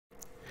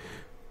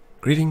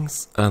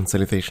Greetings and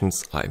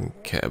salutations, I'm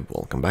Keb.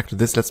 Welcome back to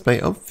this Let's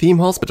Play of Theme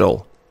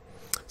Hospital.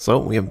 So,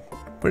 we're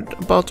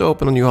about to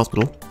open a new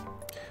hospital.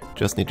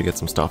 Just need to get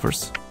some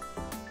staffers.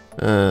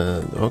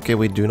 Okay,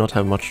 we do not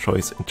have much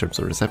choice in terms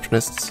of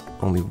receptionists.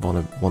 Only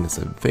one is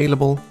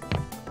available.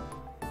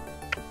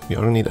 We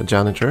only need a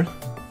janitor.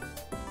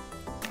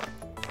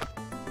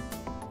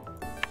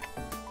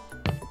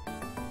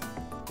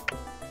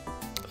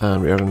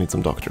 And we only need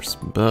some doctors.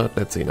 But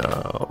let's see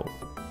now.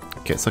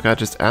 Okay,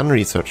 psychiatrist and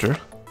researcher.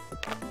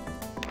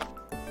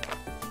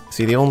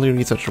 See, the only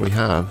researcher we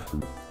have,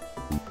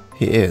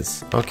 he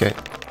is. Okay.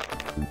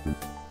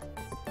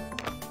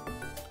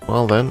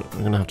 Well then,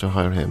 we're gonna have to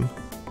hire him.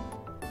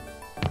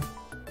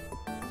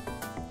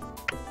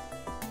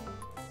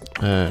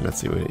 Let's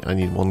see, I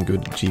need one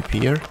good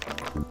GP here.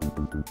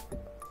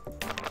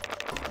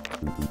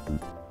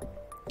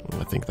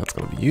 I think that's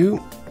gonna be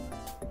you.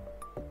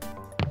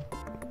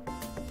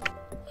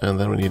 And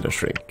then we need a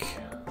shrink.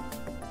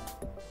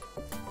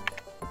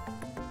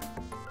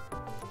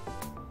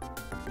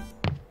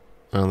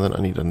 And then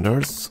I need a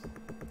nurse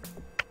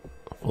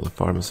for the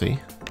pharmacy.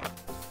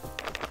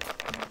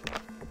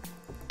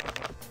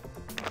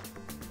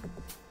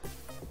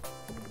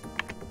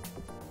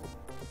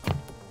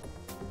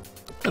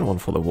 And one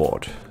for the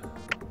ward.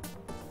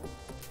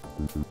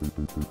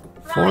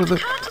 For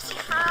the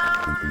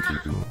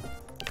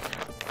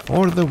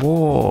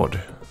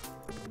ward.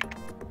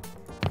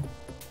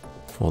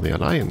 For the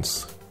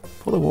Alliance.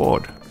 For the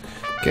ward.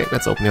 Okay,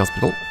 let's open the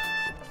hospital.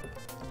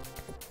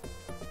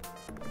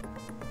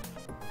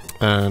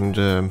 And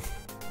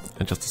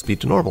adjust the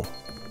speed to normal.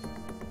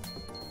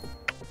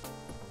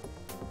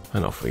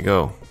 And off we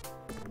go.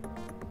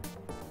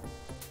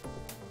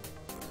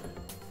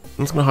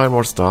 I'm just gonna hire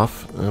more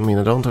staff. I mean,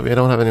 I don't have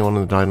anyone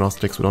in the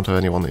diagnostics. We don't have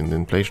anyone in the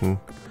inflation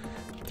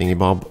thingy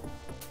bob.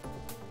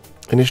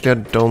 Initially, I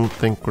don't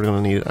think we're gonna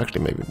need it.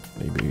 Actually,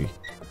 maybe we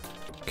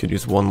could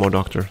use one more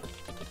doctor.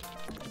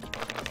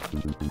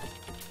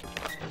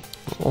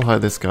 I'll hire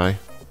this guy.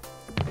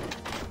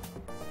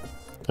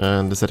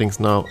 And the settings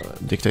now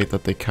dictate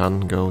that they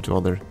can go to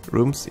other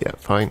rooms. Yeah,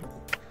 fine.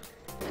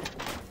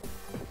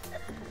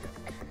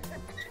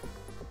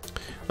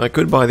 I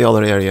could buy the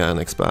other area and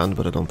expand,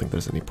 but I don't think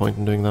there's any point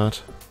in doing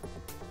that.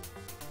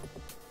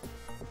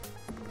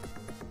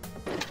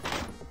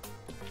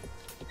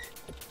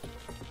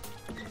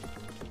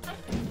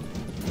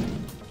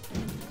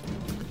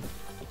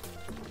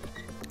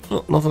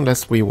 Well, not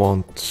unless we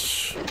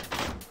want...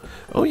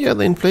 Oh yeah,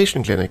 the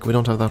inflation clinic. We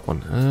don't have that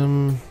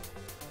one.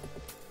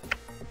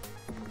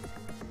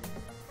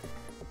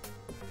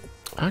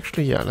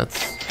 Actually, yeah,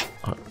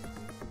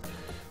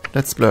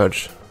 let's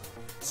splurge.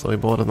 So we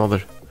bought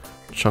another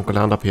chunk of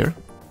land up here.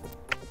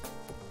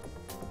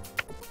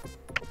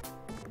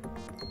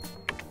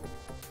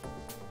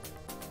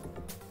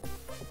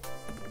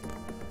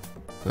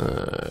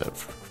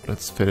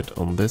 Let's fit it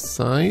on this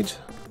side.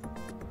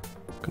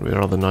 Gonna be a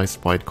rather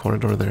nice wide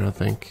corridor there, I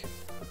think.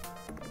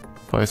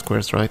 5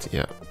 squares, right?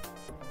 Yeah.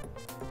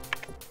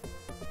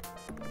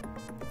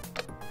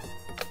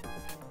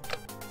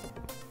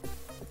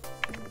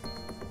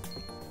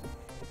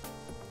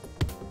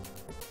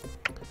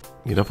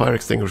 Need a fire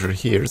extinguisher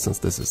here, since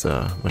this is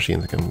a machine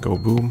that can go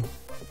boom.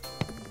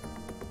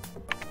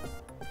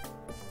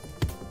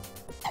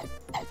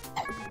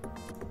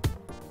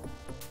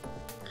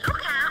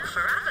 Look out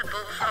for other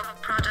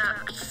bullfrog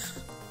products.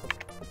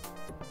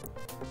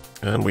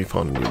 And we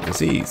found a new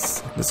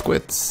disease, the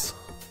squids.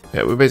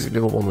 Yeah, we basically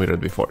the one we read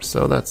before,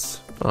 so that's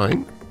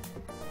fine.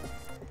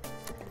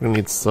 We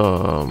need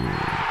some...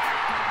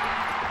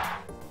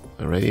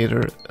 a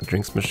radiator, a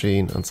drinks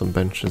machine, and some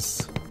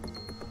benches.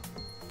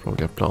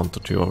 Probably a plant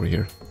or two over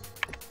here.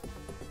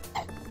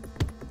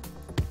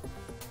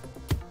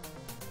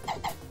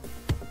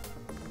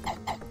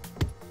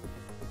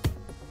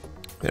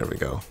 There we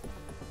go.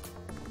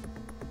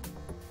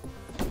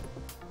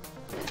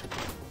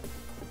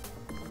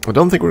 I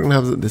don't think we're gonna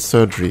have the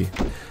surgery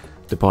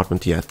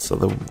department yet,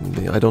 so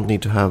I don't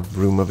need to have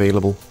room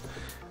available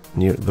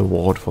near the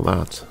ward for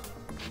that.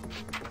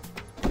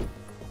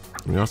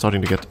 We are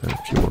starting to get a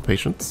few more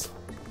patients.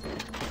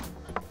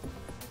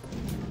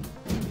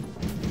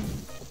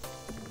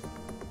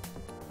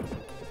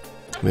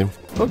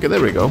 Okay,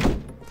 there we go.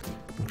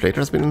 Inflator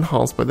has been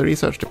enhanced by the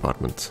research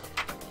department.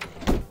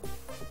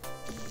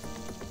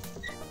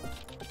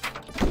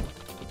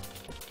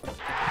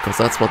 Because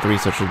that's what the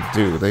researchers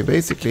do. They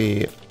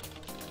basically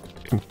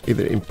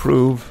either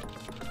improve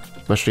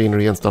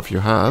machinery and stuff you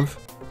have,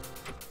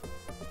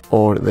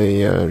 or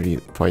they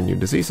find new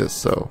diseases,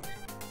 so...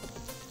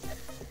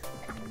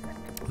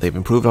 They've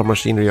improved our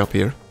machinery up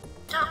here.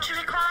 Doctor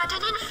required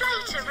an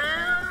inflator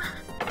room.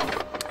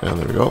 And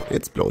there we go.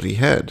 It's bloody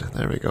head.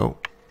 There we go.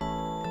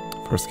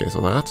 First case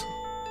of that.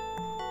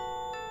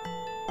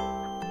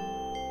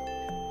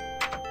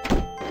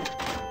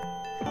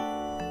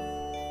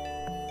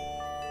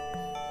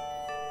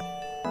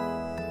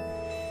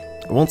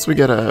 Once we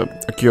get a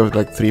queue of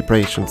like 3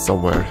 patients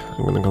somewhere,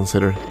 I'm gonna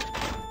consider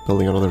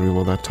building another room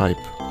of that type.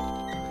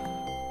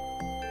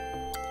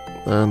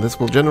 And this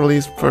will generally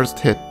first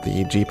hit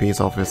the GP's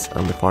office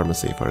and the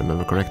pharmacy, if I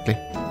remember correctly.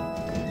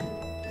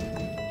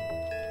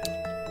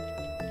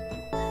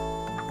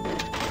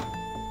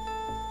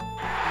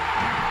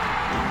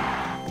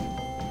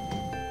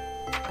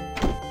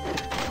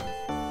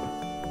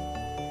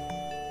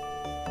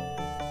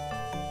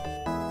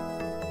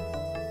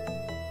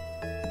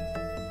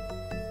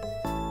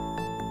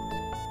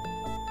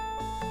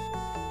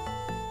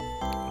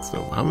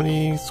 So, how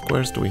many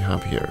squares do we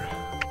have here?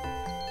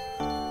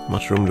 How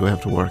much room do we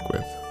have to work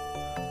with?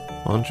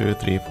 1, 2,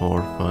 3,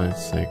 4, 5,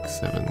 6,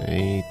 7,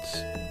 8,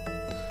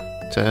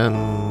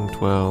 10,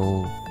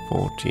 12,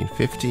 14,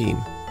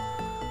 15.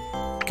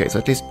 Okay, so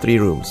at least 3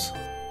 rooms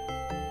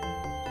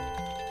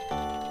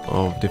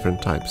of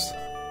different types.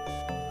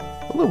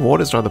 Well, the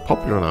ward is rather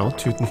popular now,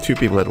 two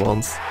people at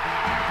once.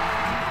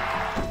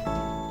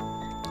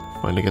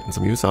 Finally getting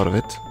some use out of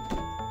it.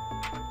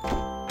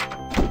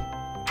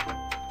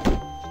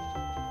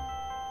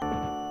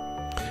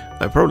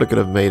 I probably could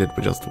have made it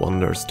with just 1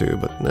 nurse too,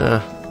 but nah.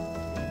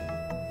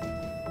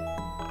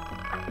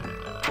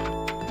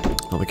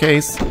 Not the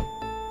case.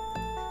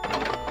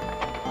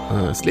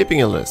 Sleeping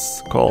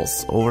illness.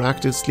 Cause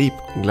overactive sleep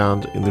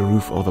gland in the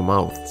roof of the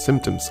mouth.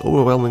 Symptoms.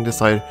 Overwhelming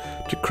desire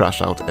to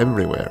crash out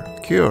everywhere.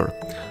 Cure.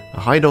 A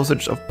high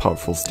dosage of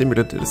powerful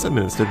stimulant is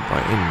administered by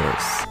a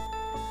nurse.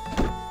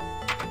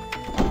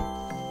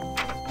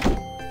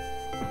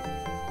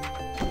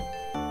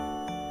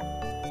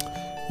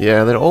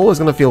 Yeah, they're always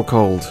gonna feel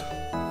cold.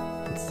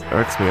 It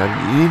irks me.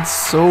 I need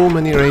so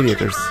many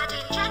radiators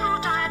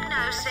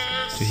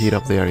to heat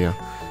up the area.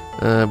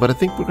 But I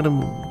think we're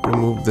gonna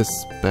remove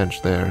this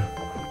bench there.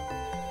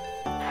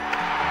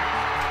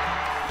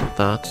 Put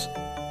that.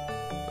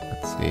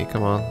 Let's see,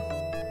 come on.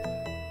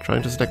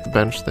 Trying to select the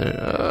bench there.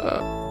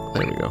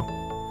 There we go.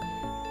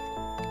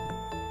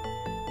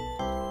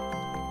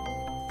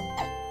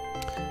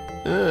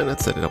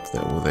 Let's set it up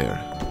there, over there.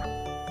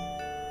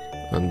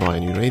 And buy a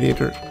new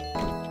radiator.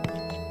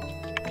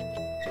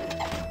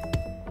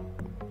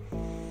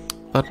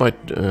 That might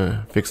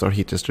fix our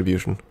heat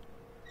distribution.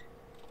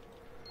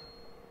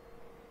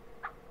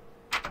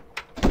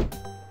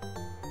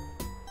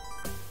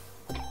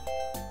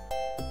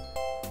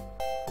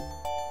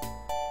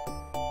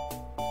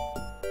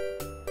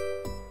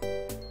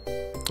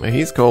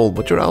 He's cold,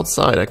 but you're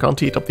outside. I can't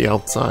heat up the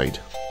outside.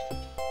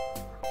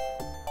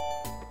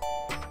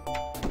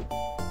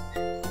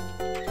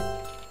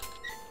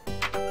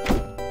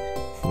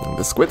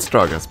 The squid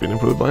drug has been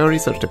improved by our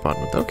research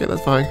department. Okay,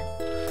 that's fine.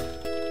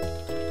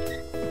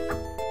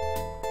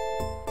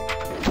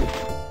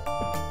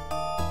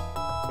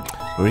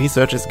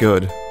 Research is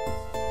good.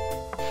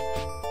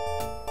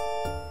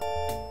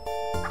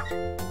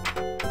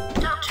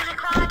 Doctor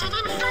required an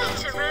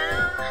inflator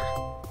room.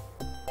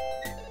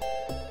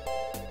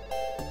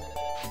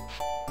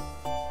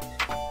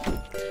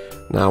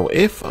 Now,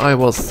 if I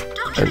was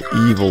an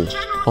evil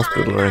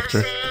hospital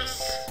director,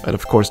 I'd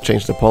of course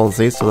change the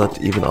policy so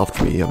that even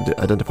after we have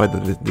identified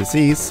the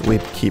disease,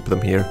 we'd keep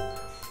them here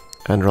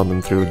and run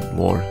them through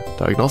more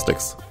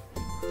diagnostics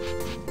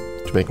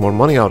to make more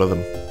money out of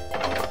them.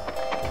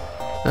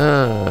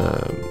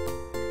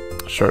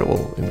 Sure,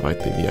 we'll invite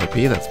the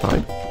VIP, that's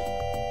fine.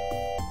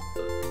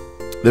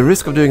 The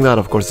risk of doing that,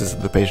 of course, is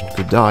that the patient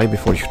could die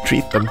before you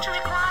treat them.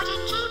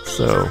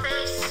 So,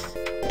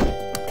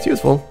 it's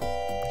useful.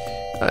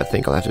 I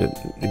think I'll have to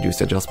reduce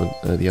the adjustment,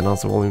 the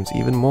announcer volumes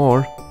even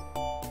more.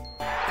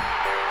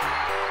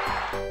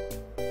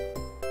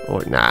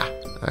 Or, nah,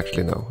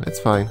 actually no, it's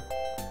fine.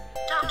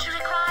 Doctor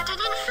required an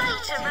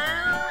inflator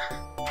room.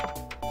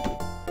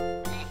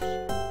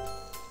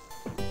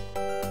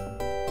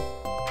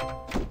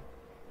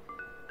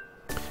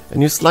 A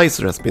new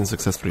slicer has been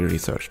successfully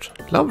researched.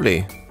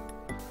 Lovely!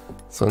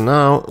 So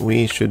now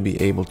we should be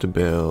able to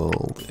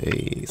build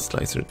a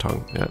slicer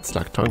tongue,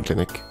 slack tongue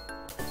clinic.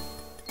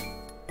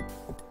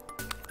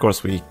 Of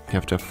course we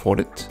have to afford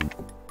it.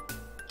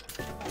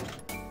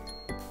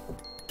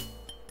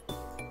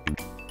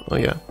 Oh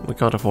yeah, we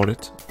can't afford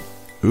it.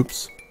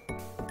 Oops.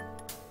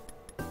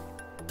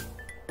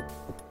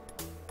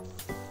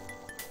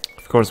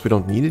 Of course we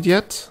don't need it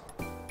yet.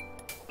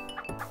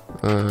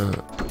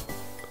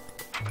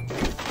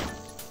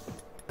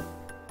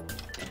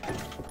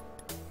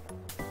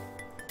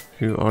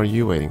 Who are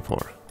you waiting for?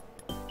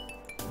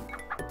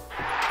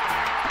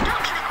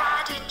 Doctor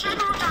required in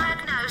general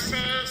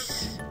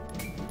diagnosis.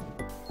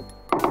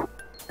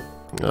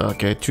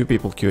 Okay, 2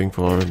 people queuing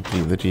for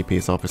the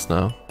GP's office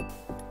now.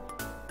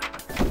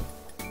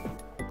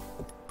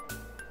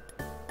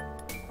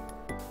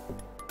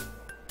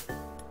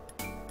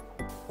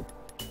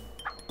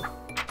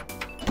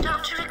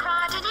 Doctor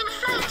required an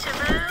inflator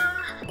room.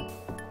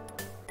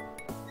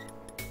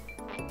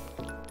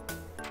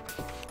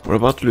 We're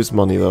about to lose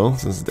money though,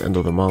 since it's the end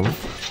of the month.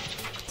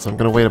 So I'm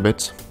gonna wait a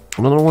bit.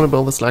 I don't want to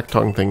build the slack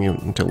tongue thing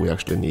until we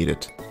actually need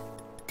it.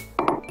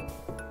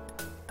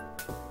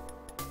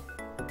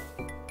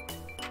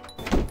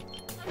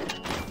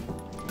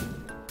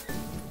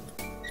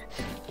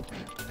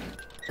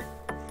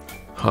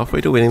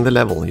 Halfway to winning the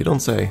level, you don't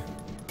say.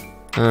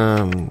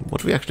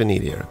 What do we actually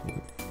need here?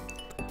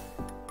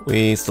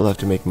 We still have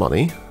to make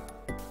money.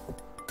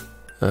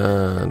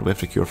 And we have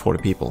to cure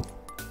 40 people.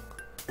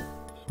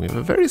 We have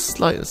a very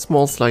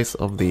small slice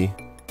of the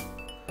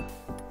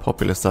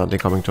populace sadly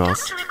coming to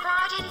us. Doctor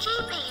required in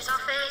GP's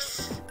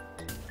office.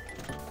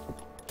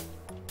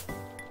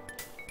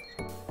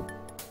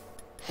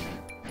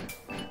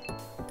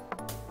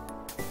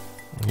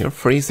 You're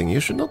freezing. You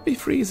should not be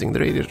freezing. The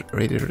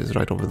radiator is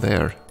right over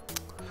there.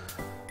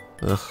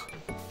 Ugh.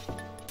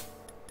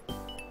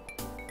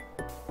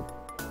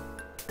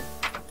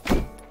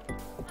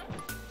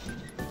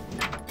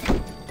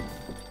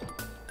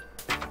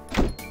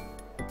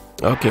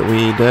 Okay,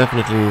 we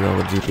definitely need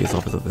another GP's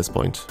office at this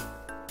point.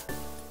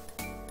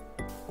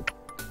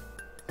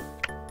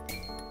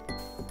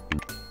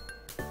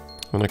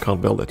 And I can't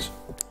build it.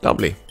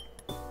 Lovely.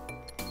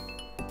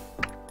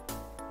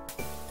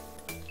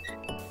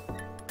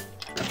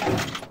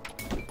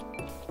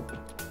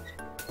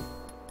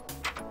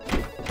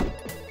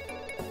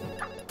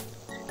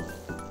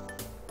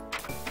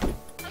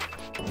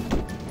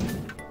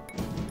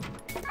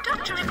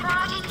 Doctor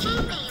required in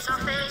GP's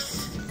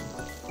office.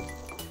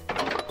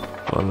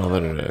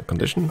 Another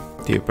condition.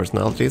 TV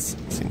personalities.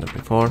 Seen that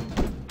before.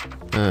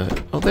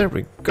 Oh, there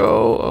we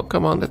go. Oh,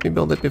 come on, let me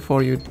build it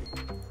before you...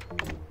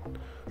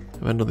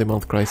 End of the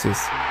month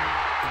crisis.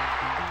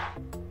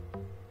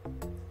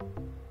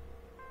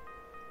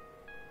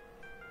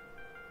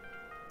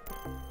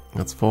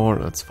 That's 4,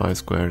 that's 5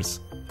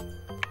 squares.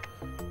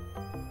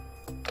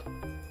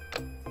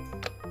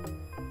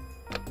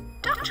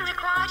 Doctor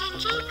required in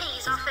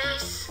GP's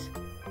office.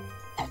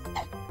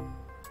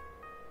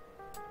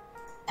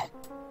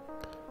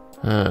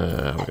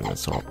 We're gonna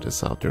sort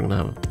this out. You're gonna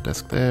have a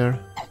desk there.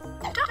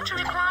 Doctor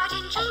required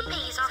in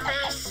GP's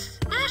office.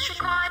 Nurse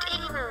required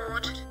in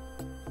ward.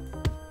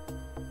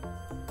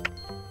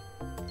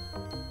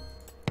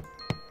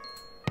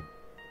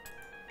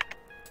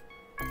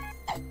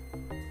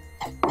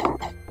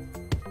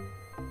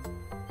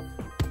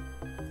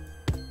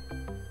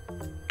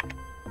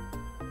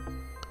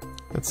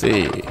 Let's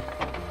see.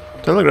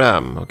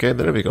 Telegram. Okay,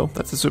 there we go.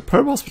 That's a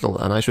superb hospital,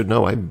 and I should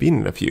know. I've been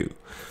in a few.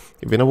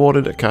 You've been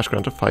awarded a cash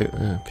grant of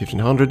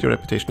 1,500. Your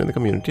reputation in the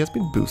community has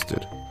been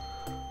boosted.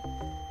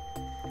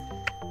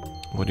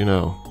 What do you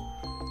know?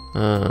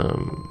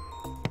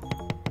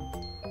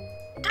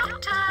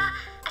 Doctor,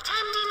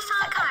 attending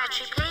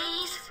psychiatry,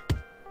 please.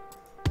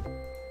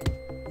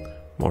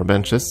 More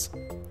benches.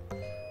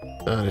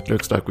 And it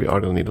looks like we are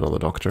going to need another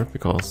doctor,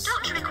 because...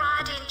 Doctor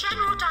required in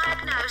general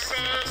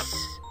diagnosis.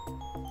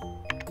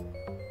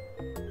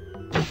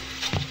 I'm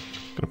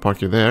going to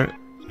park you there.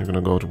 You're going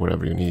to go to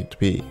wherever you need to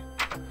be.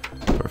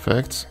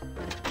 Perfect.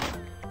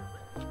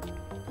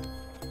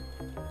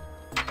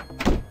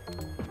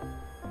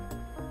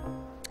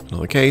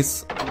 Another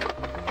case.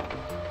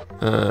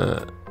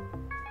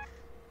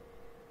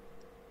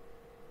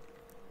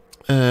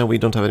 We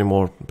don't have any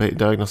more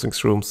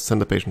diagnostics rooms. Send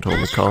the patient home.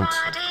 We can't.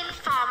 Required in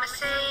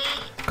pharmacy.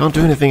 Can't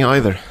do anything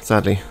either,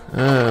 sadly.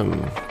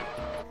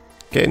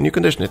 Okay, new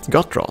condition. It's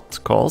gut rot.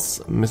 Cause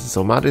Mrs.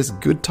 O'Malley's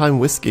good time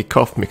whiskey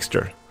cough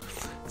mixture.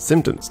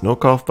 Symptoms: no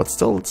cough, but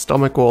still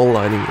stomach wall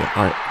lining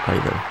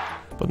either.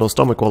 But no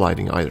stomach wall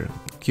lining either.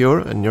 Cure: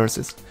 and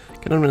nurses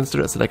can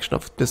administer a selection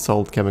of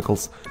dissolved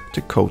chemicals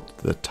to coat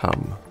the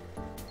tum.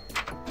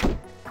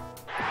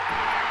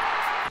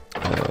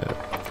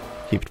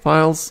 Heaped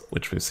files,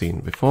 which we've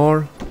seen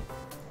before.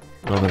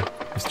 Another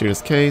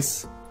mysterious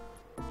case.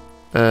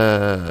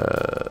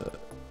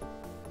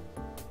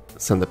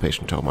 Send the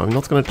patient home. I'm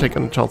not going to take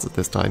any chances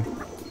this time.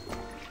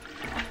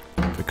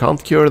 If we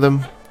can't cure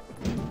them,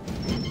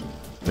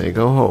 they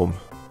go home.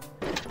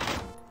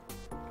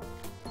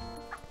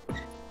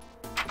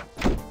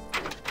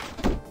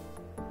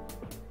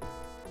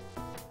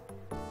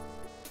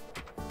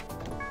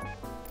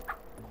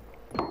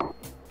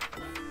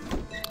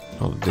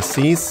 Another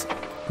disease.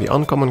 The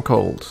uncommon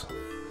cold,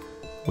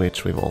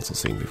 which we've also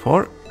seen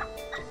before.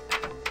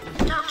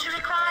 Doctor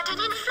required an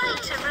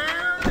inflator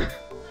room.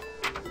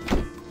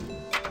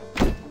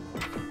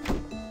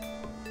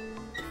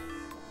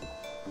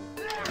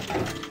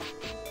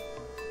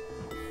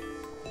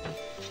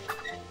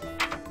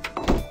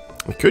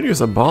 We could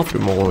use a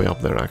bathroom all the way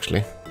up there,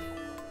 actually.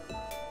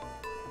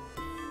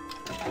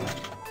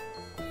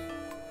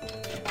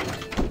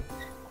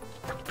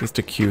 At least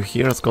the queue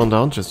here has gone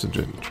down just to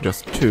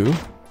just 2.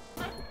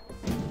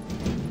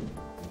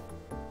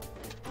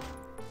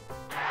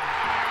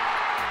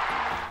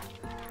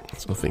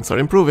 So things are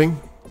improving,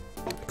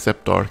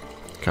 except our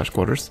cash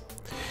quarters.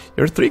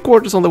 You're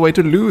 3/4 on the way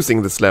to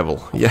losing this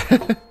level. Yeah.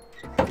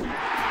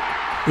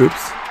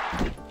 Oops.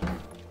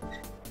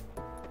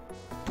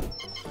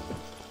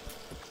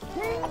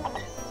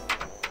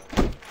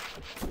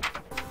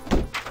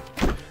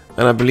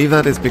 And I believe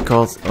that is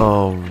because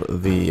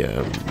of the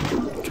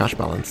cash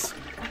balance.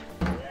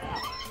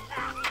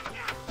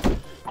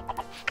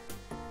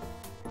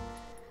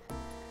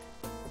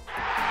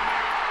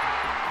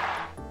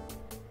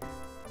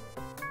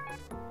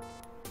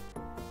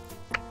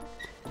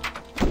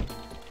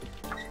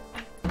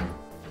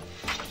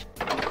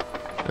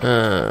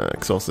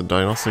 Exhausted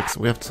diagnostics.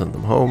 We have to send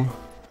them home.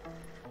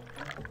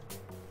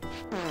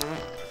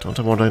 Don't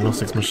have more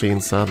diagnostics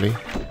machines, sadly.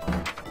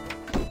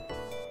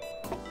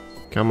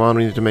 Come on,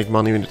 we need to make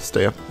money. We need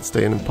to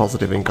stay in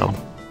positive income.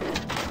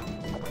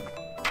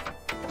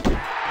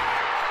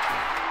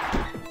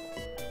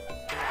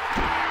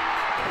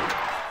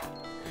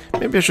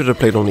 Maybe I should have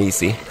played on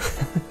easy.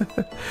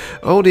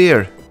 Oh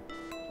dear.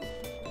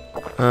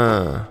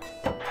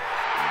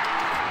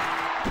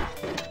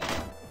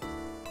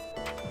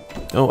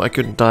 Oh, I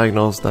couldn't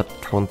diagnose that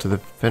one to the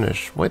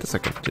finish. Wait a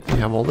second, did we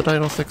have all the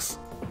diagnostics?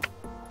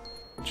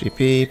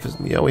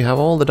 GP, yeah, we have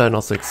all the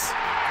diagnostics.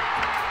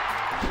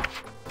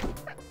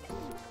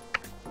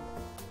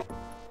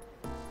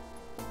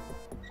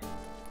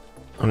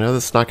 Only other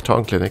snack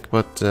tongue clinic,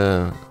 but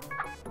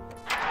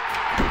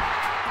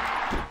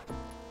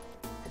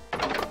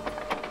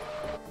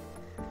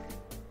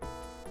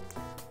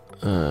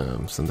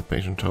send the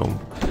patient home.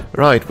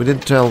 Right, we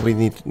did tell we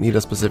need a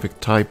specific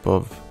type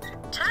of.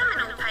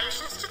 Terminal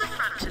patients to the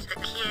front of the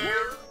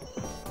queue.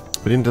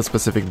 We didn't a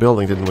specific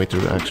building, didn't we,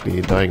 to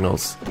actually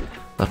diagnose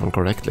that one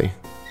correctly?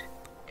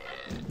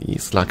 The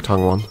slack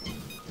tongue one.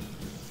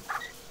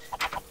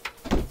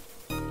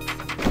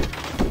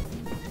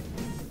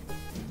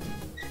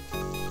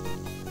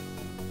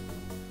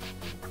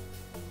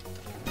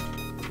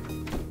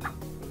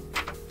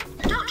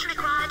 Doctor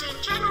required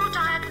in general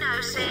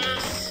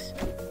diagnosis.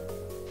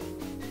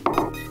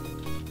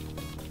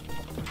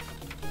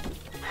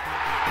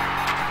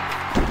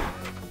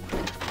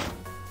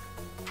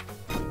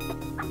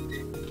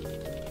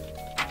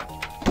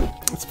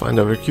 It's fine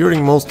that we're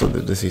curing most of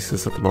the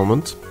diseases at the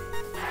moment.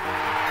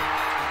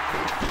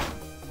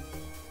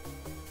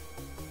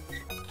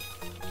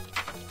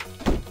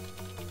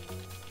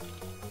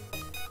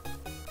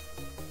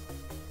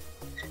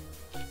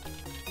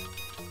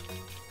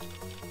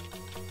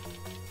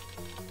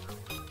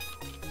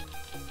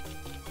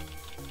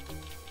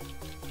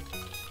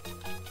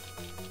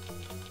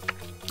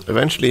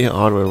 Eventually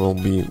hardware will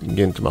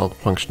begin to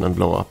malfunction and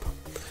blow up.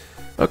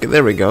 Okay,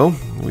 there we go.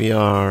 We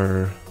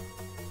are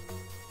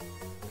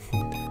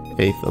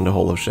 8th on the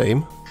Hall of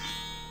Shame.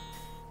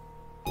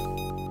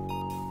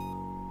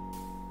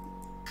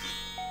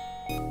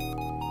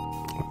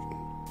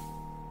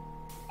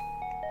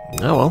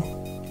 Oh well.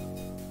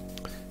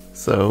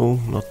 So,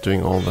 not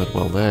doing all that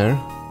well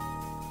there.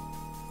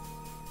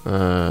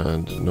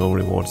 And no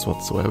rewards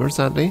whatsoever,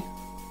 sadly.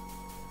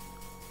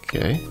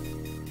 Okay.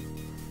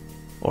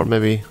 Or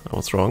maybe I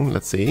was wrong,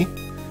 let's see.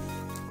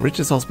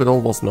 Richest Hospital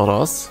was not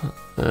us.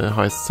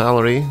 Highest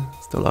salary,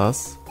 still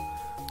us.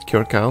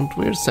 Cure count,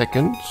 we're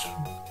second.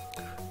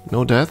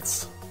 No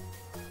deaths.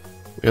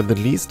 We have the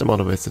least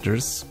amount of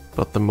visitors,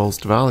 but the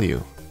most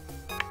value.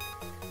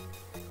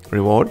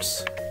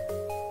 Rewards.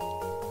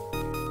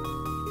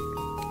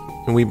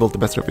 And we built the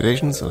best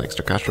reputations, an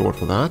extra cash reward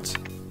for that.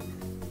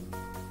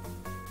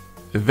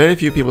 Very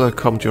few people have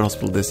come to your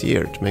hospital this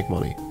year to make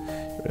money.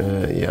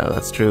 Yeah,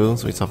 that's true,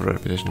 so we suffered a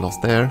reputation loss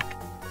there.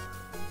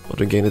 But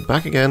we gained it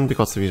back again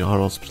because our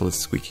hospital is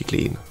squeaky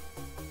clean.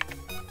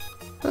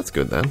 That's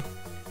good then.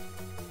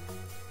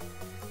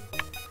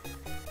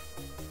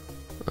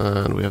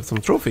 And we have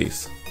some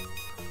trophies.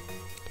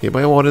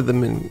 Hereby awarded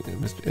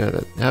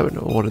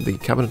the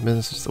Cabinet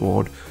Minister's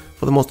Award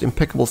for the most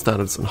impeccable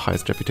standards and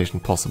highest reputation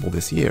possible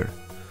this year.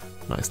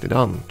 Nicely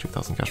done.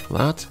 2,000 cash for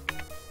that.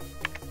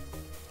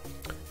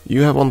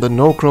 You have won the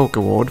No Croak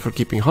Award for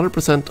keeping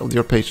 100% of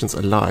your patients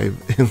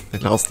alive in the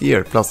last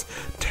year, plus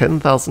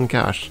 10,000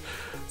 cash.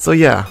 So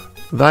yeah,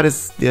 that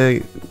is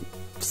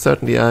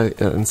certainly an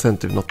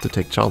incentive not to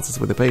take chances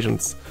with the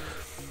patients.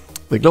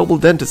 The Global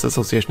Dentist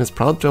Association is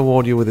proud to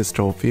award you with this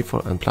trophy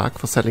and plaque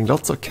for selling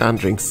lots of canned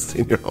drinks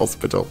in your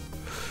hospital.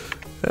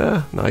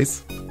 Yeah,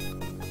 nice.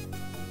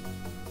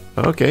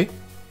 Okay.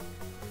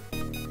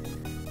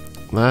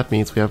 That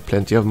means we have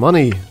plenty of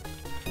money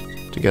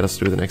to get us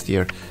through the next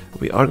year.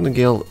 We are going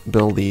to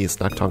build the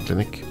Snack Tongue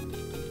Clinic.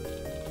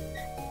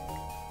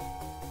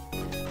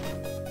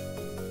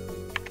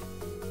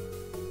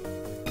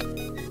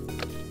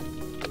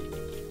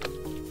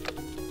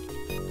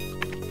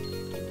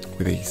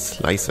 With a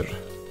slicer.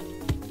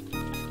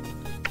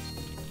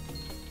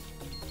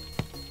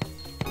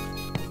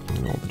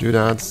 And all the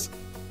doodads.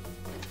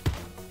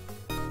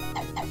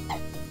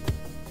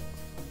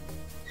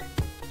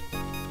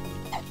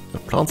 The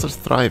plants are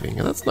thriving,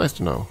 and that's nice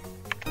to know.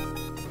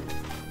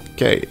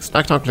 Okay,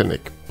 Slack Tongue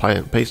Clinic.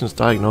 Patients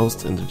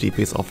diagnosed in the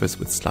GP's office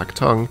with slack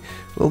tongue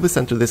will be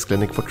sent to this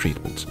clinic for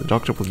treatment. The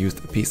doctor will use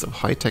a piece of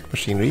high-tech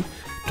machinery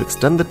to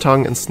extend the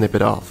tongue and snip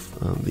it off,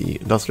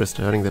 thus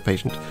returning the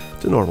patient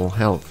to normal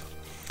health.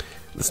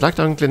 The Slack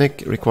Tongue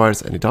Clinic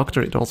requires any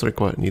doctor. It also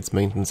needs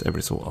maintenance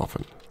every so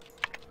often.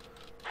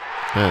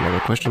 Another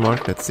question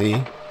mark. Let's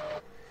see.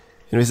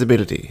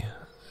 Invisibility.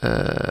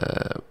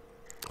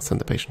 Send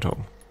the patient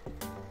home.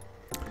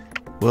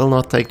 Will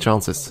not take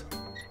chances.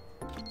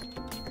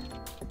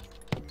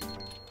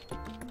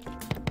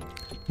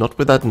 Not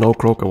with that No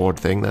Croak Award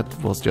thing,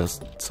 that was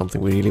just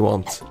something we really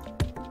want.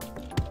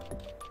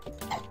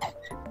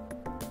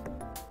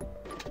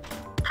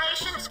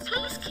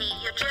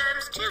 the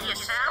germs to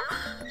yourself.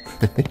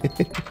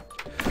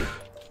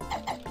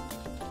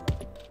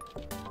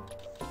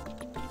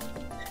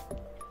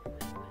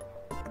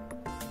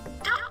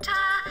 Doctor,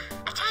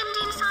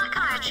 attending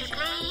psychiatry,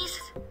 please.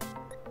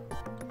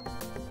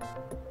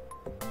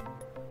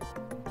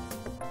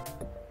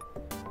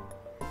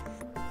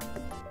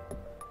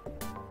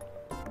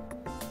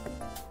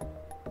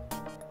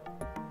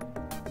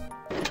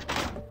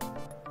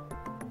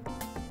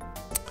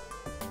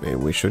 Maybe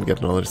we should get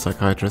another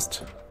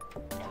psychiatrist.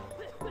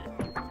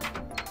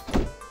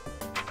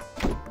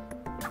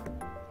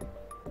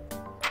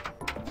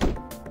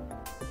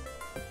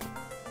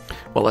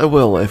 Well, I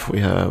will if we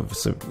have a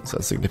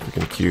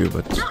significant queue,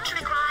 but Not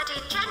required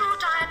in general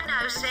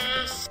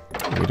diagnosis.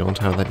 we don't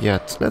have that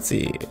yet. Let's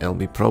see.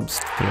 LB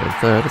Probst,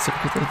 third. It's a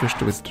complete wish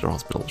to visit the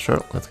hospital.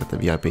 Sure, let's get the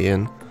VIP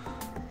in.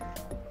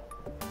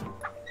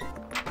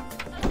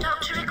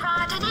 Doctor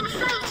required an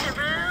inflator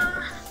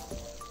room.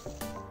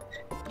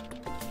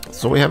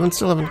 So we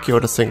still haven't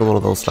cured a single one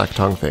of those slack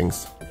tongue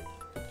things.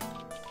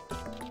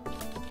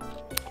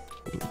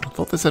 I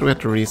thought they said we had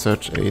to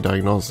research a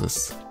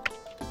diagnosis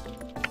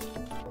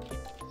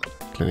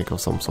clinic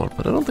of some sort,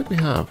 but I don't think we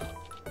have.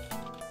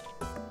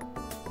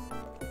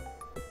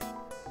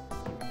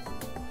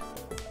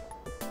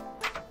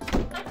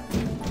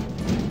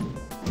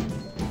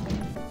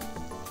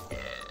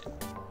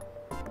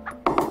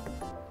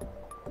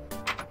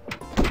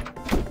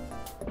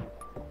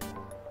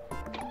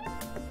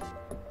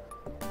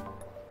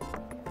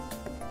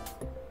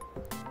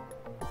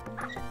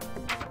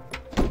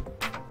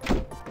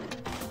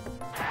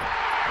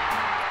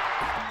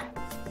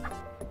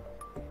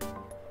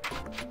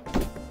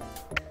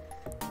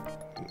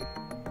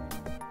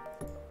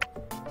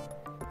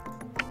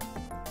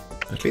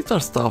 At least our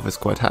staff is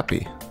quite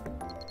happy.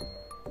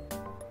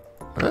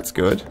 That's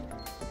good.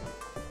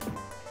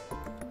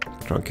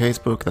 Drunk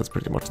casebook, that's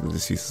pretty much the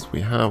diseases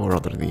we have, or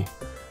rather the...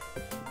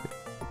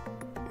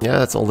 Yeah,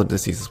 that's all the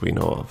diseases we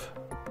know of.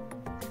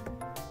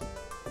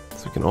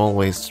 So we can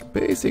always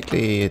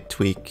basically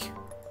tweak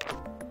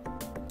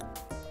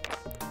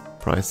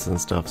prices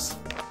and stuffs.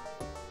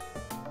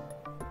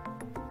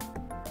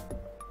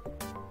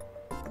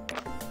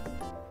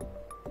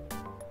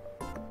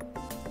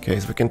 Okay,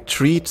 so we can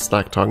treat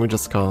slack tongue, we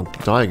just can't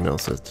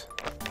diagnose it.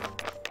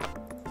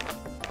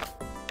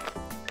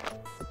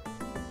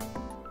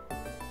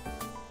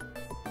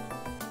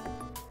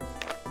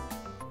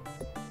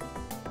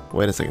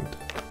 Wait a second.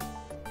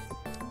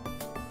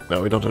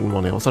 No, we don't earn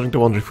money. I was starting to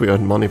wonder if we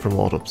earn money from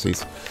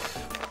autopsies.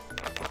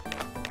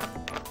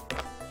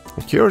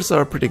 The cures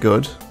are pretty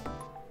good.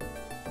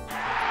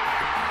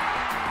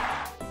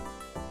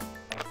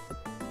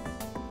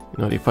 You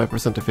know,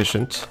 95%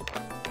 efficient.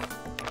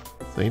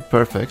 It ain't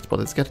perfect, but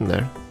it's getting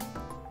there.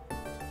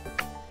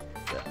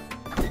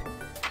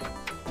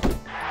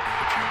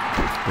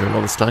 Here's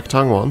another slack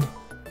tongue one.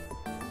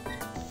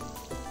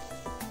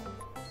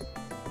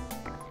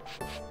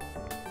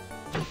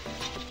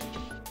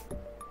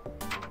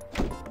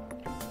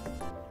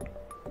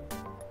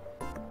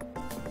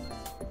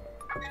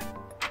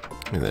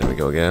 And there we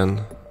go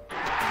again.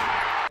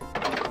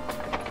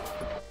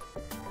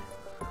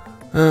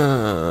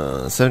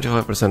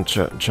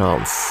 75%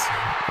 chance.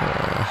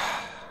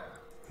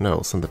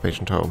 No, send the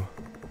patient home.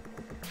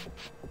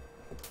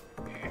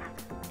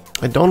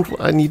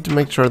 I need to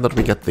make sure that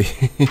we get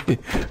the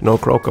no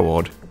croak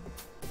award.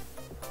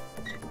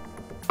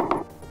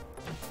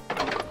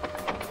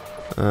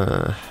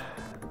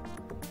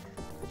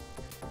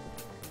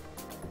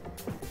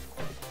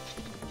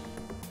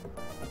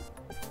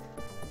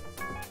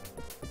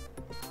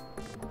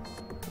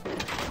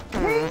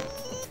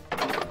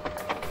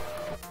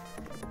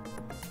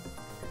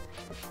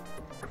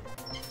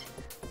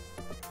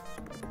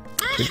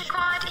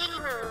 Required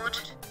in ward.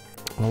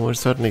 Well, we're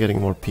certainly getting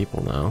more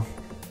people now.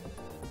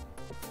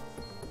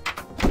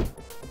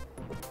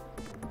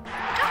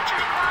 Doctor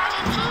required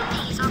in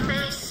GP's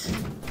office.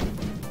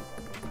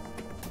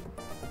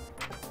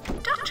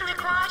 Doctor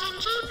required in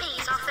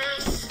GP's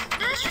office.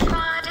 Nurse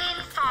required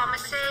in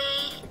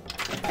pharmacy.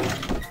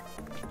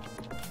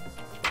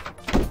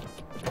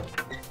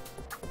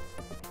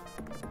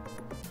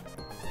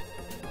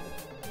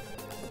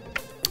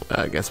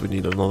 I guess we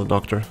need another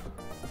doctor.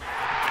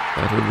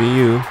 That would be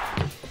you.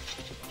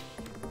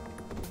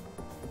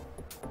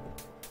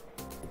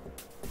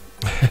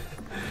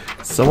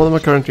 Some of them are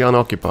currently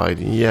unoccupied.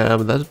 Yeah,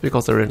 but that's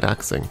because they're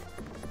relaxing.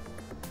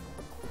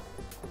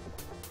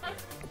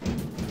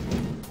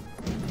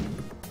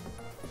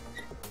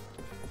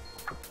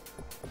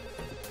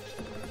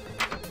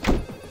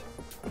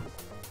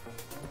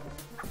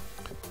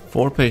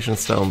 Four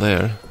patients down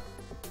there.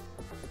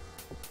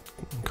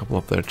 A couple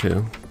up there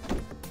too.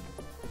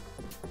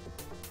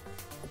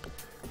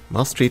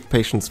 Must treat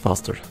patients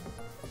faster.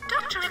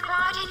 Doctor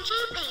required in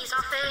GP's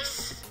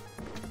office.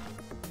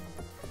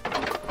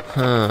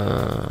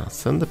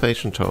 Send the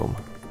patient home.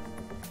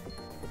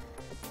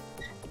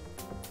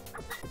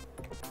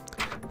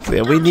 So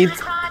yeah, we need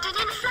Required an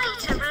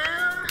inflator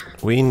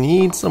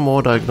room. some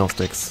more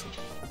diagnostics.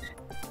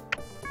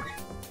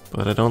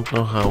 But I don't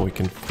know how we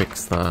can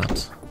fix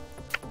that.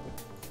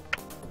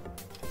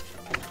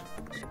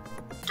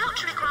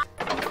 Doctor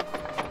required.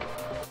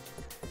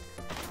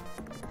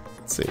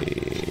 Let's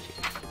see.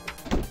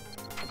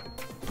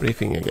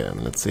 Briefing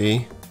again, let's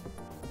see.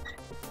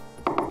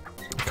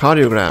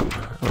 Cardiogram,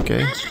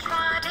 okay. Nurse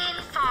required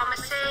in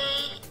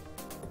pharmacy.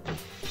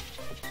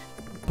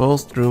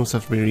 Both rooms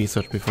have to be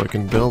researched before we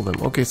can build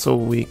them. Okay, so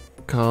we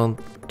can't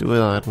do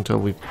that until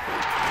we...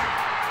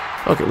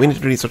 Okay, we need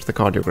to research the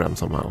cardiogram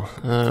somehow.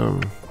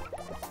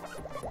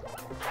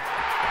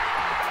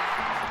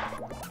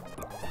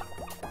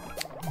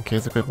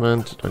 Case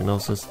equipment,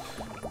 diagnosis.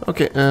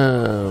 Okay,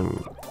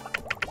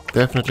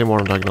 definitely more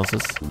on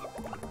diagnosis.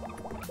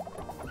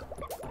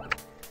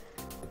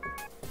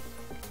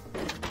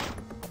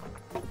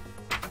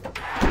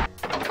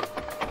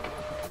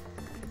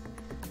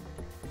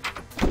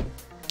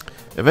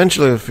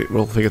 Eventually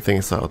we'll figure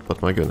things out,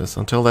 but my goodness,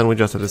 until then we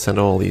just have to send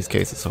all these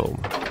cases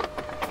home.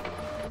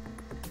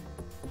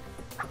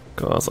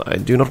 Because I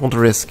do not want to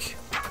risk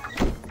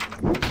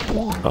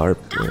our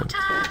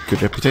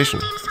good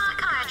reputation.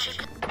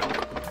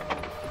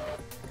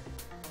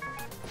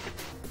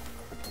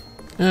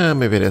 Yeah,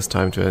 maybe it is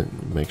time to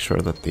make sure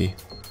that the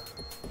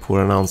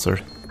poor announcer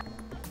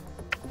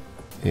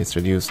is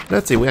reduced.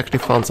 Let's see, we actually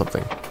found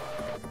something.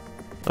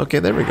 Okay,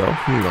 there we go.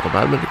 Not a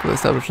bad medical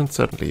establishment,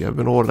 certainly. You have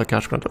been awarded a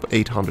cash grant of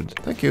 800.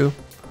 Thank you.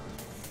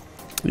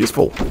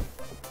 Useful.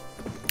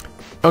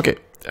 Okay,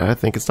 I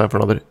think it's time for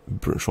another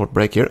short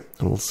break here,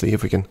 and we'll see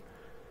if we can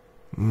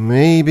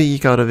maybe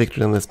eke out a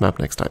victory on this map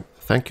next time.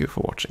 Thank you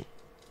for watching.